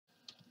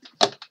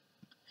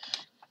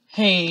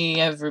Hey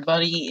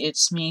everybody,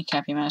 it's me,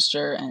 Cappy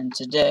Master, and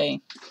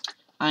today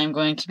I'm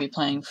going to be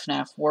playing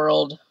FNAF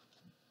World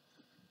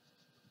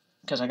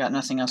because I got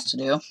nothing else to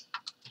do.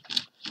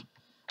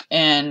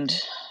 And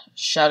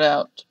shout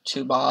out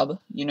to Bob.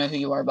 You know who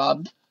you are,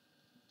 Bob.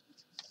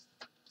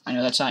 I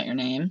know that's not your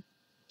name.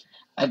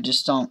 I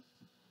just don't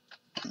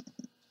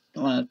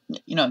want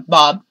to,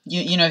 Bob,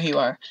 you know who you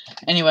are.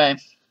 Anyway,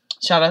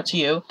 shout out to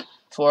you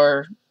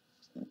for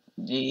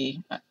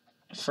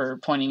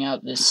pointing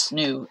out this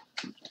new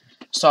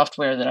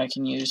software that I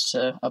can use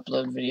to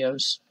upload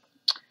videos.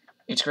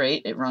 It's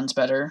great. It runs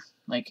better.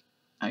 Like,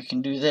 I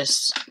can do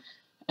this,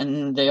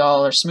 and they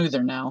all are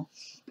smoother now.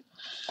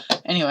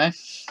 Anyway,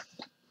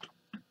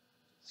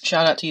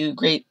 shout out to you.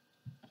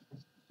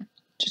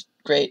 Just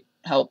great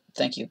help.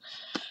 Thank you.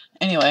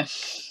 Anyway,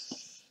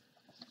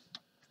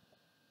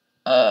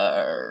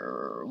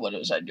 what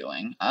was I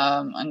doing?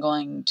 I'm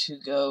going to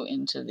go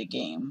into the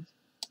game.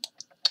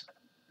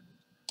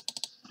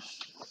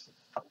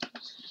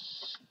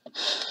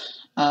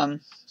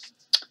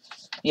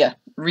 Yeah,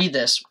 read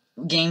this.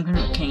 Game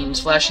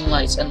contains flashing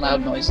lights and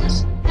loud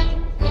noises.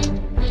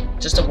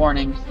 Just a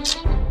warning.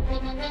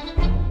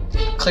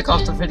 Click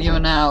off the video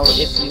now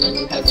if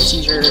you have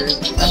seizures,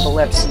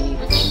 epilepsy,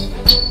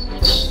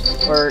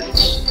 or,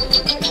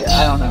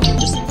 I don't know,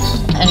 just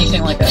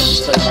anything like that.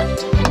 Just click off.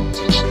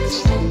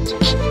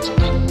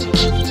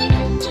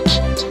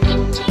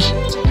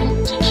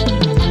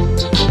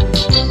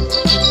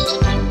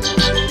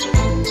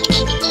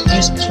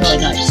 Music's really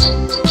nice.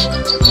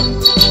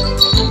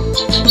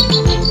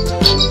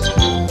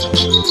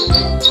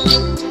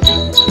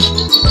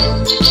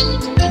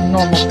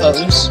 Normal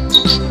pose,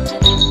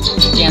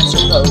 dancer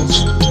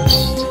pose,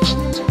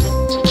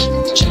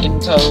 chicken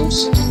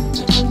pose,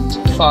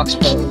 fox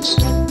pose,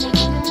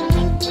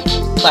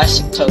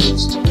 plastic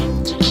pose,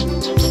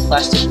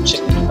 plastic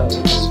chicken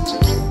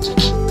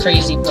pose,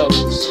 crazy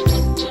pose,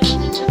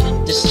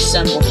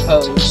 disassembled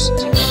pose.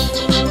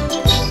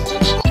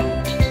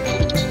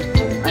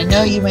 I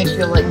know you may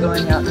feel like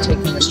going out and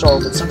taking a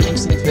stroll, but something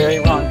seems very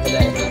wrong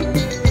today.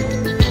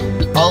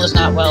 All is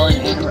not well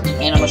in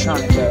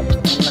animatronica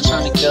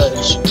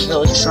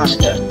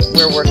Village-tronica.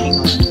 We're working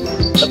on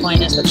it. The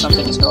point is that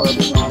something is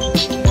horribly wrong.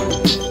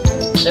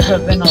 There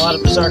have been a lot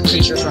of bizarre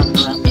creatures running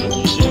around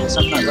lately, even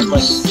some that look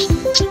like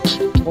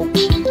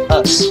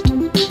us.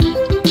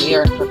 We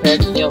aren't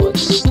prepared to deal with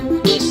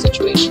this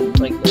situation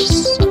like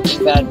this.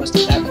 Something bad must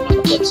have happened on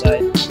the flip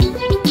side.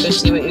 Go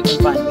see what you can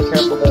find. Be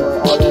careful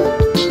though,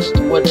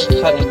 wood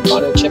cutting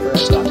auto chipper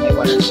has gone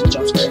haywire and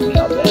jump scaring me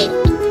all day.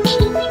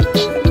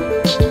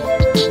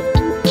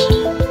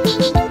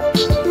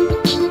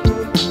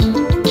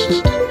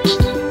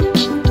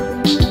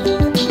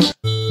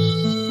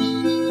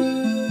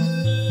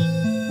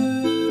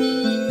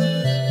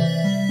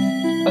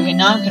 Okay,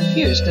 now I'm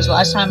confused, because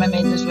last time I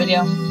made this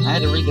video, I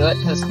had to redo it,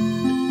 because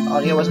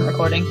audio wasn't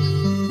recording.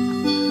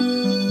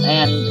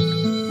 And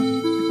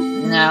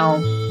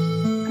now,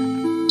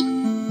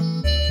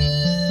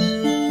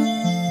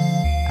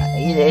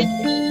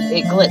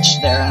 it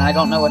glitched there, and I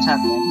don't know what's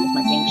happening. If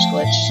my game just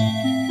glitched.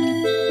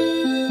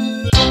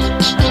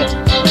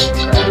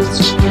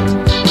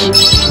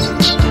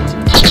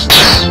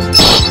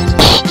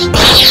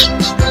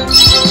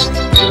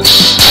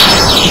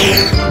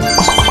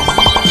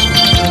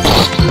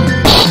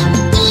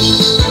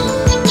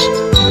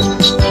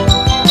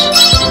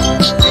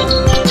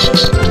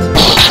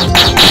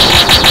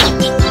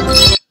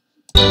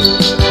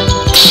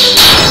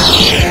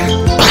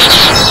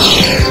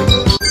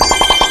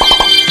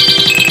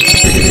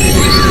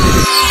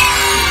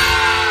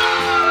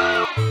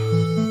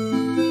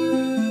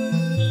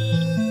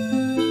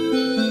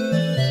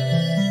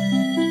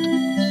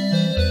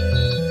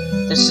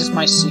 This is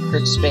my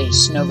secret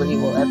space. Nobody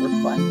will ever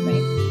find me.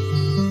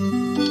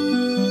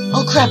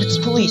 Oh crap, it's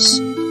the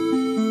police!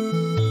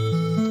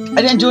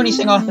 I didn't do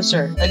anything,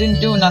 officer. I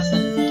didn't do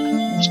nothing.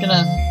 I'm just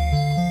gonna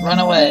run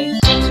away.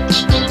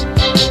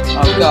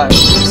 Oh god,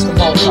 it's the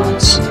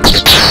Voltons.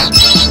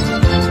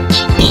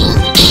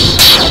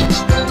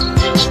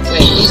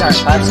 Wait, these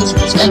aren't bots, these are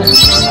just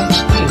enemies. I'm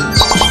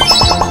confused.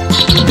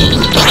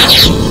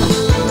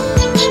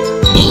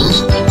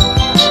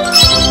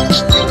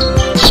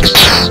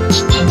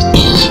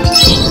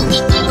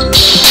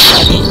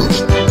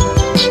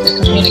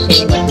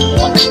 Communicating with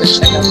people and I could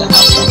check out the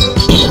house.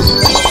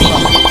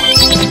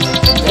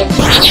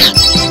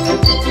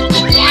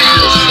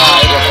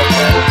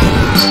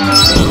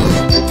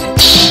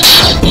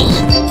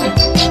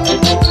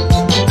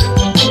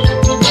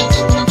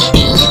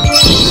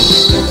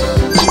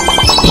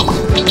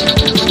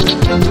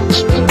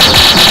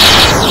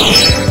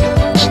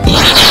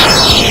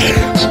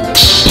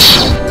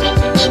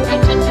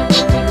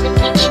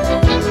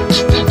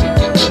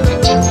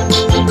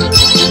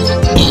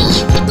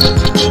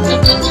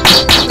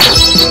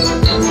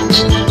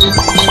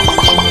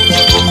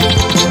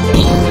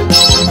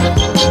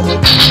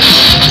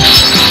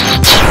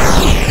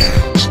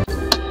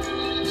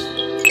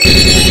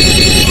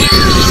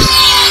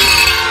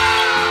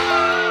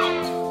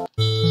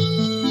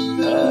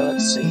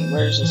 see,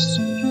 where's this?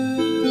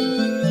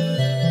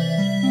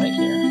 Right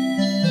here.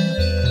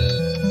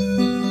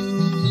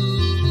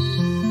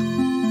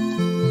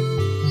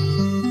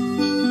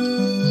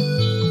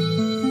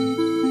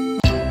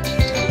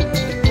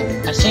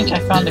 I think I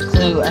found a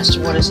clue as to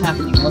what is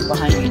happening. Look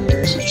behind me, there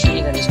is a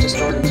tree that is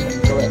distorted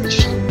and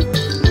glitched.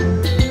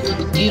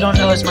 You don't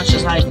know as much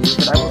as I do,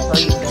 but I will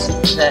tell you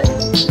that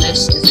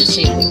this is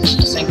a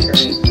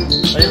sanctuary.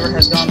 Whatever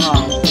has gone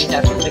wrong, we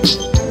have to fix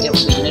it. It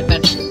will be an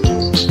adventure.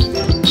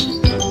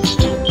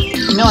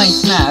 Knowing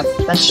fnaf,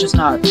 that's just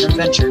not an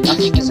adventure.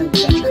 Nothing is an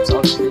adventure, it's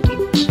all creepy.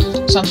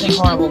 Something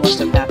horrible must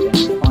have happened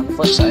on the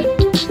flip side.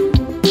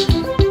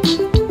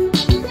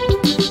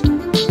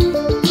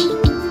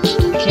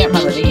 I can't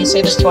remember, did he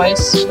say this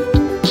twice? I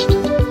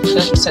feel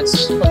like he said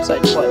flip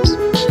side twice.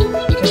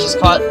 Because he's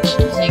causing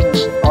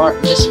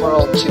this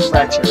world to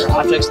fracture.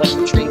 Objects like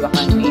the tree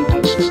behind me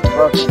have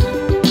broken.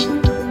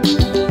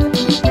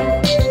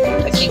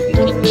 I think we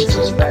can use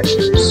these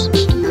fractures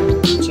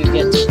to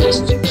get to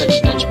places you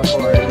couldn't reach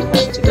before. You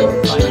have to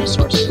go find the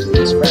sources of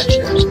these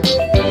fractures.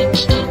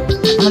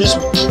 I'm gonna just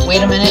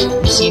wait a minute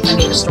and see if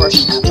any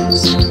distortion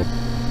happens.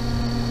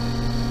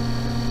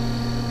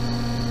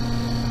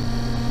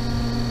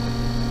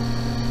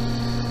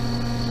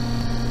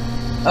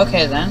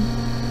 Okay then.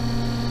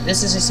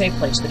 This is a safe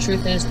place. The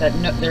truth is that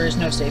there is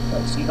no safe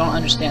place. You don't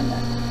understand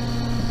that.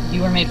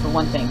 You were made for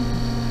one thing.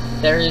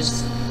 There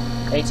is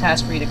a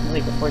task for you to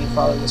complete before you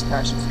follow this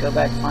passage. Go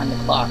back and find the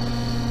clock.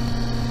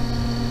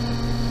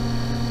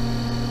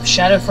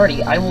 Shadow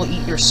Freddy, I will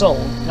eat your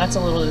soul. That's a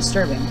little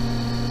disturbing.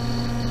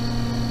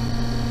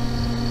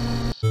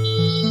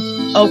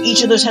 Oh,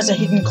 each of those has a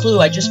hidden clue.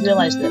 I just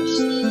realized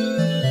this.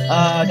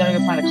 I gotta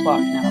go find a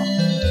clock now.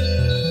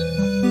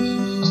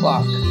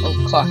 Clock. Oh,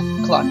 clock.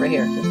 Clock, right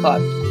here. There's a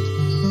clock.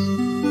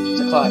 It's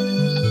a clock.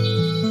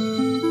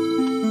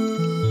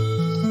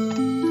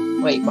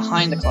 Wait,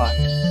 behind the clock.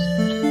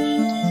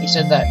 He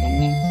said that,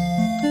 didn't he?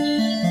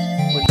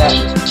 Would that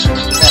mean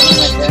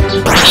right there?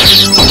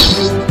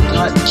 You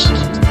know what?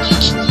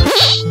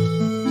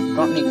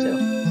 Don't need to.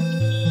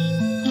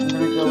 I'm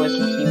gonna go with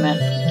what he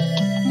meant.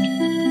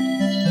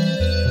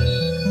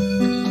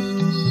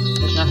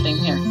 There's nothing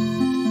here.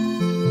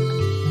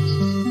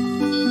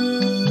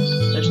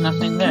 There's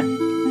nothing there.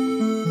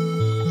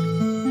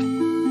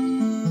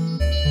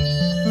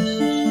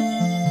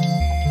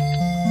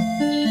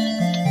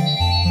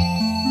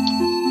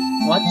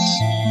 What?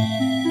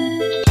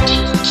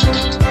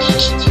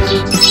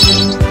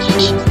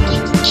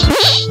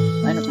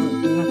 I'm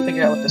gonna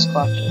figure out what this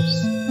clock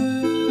is.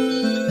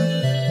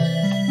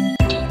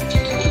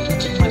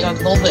 Oh my god,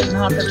 hold it,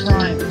 not the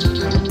time.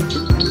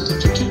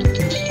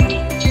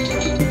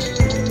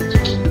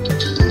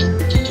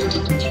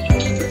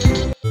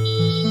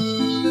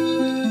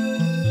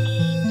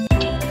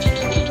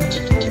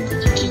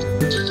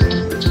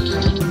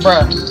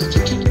 Bruh.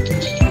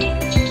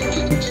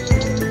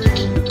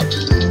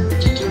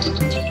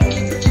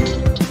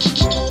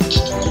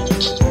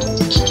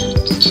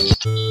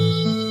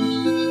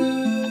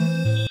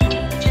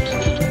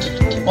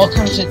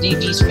 Welcome to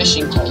DB's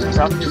fishing hole.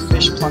 Drop your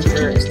fish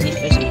plunger as deep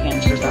as you can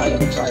for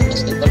valuable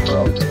prizes. Hit the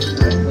pearl to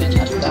win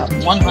about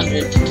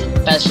 100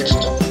 faster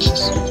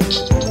tokens.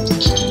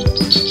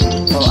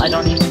 Well, I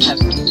don't even have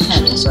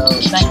 10, so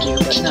thank you,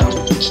 but no.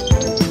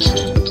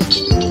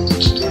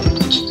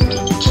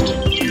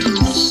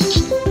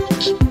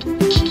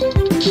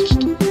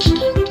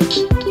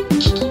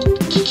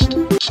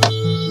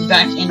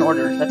 Back in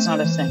order. That's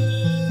not a thing.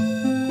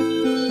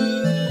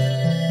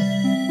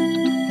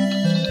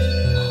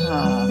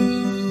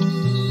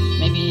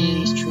 Maybe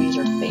these trees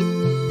are fake.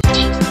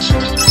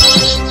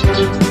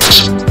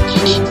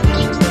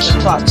 There's a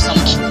clock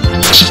somewhere.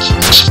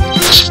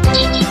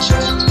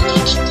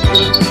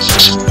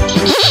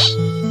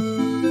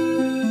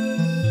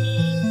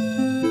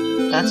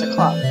 That's a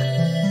clock.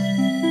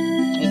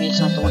 Maybe it's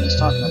not the one he's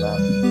talking about.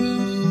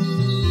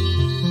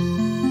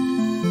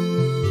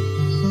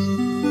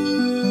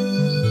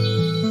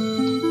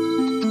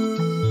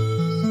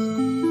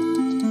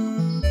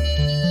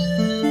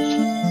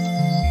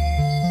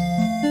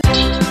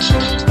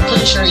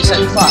 Pretty sure he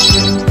said clock.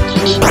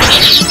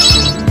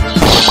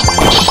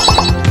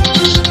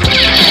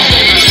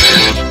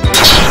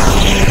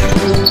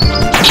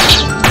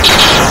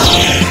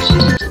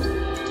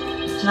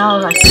 Now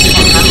that I see him,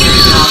 I'm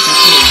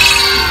confused.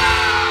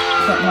 I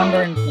can't remember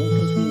and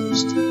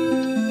confused.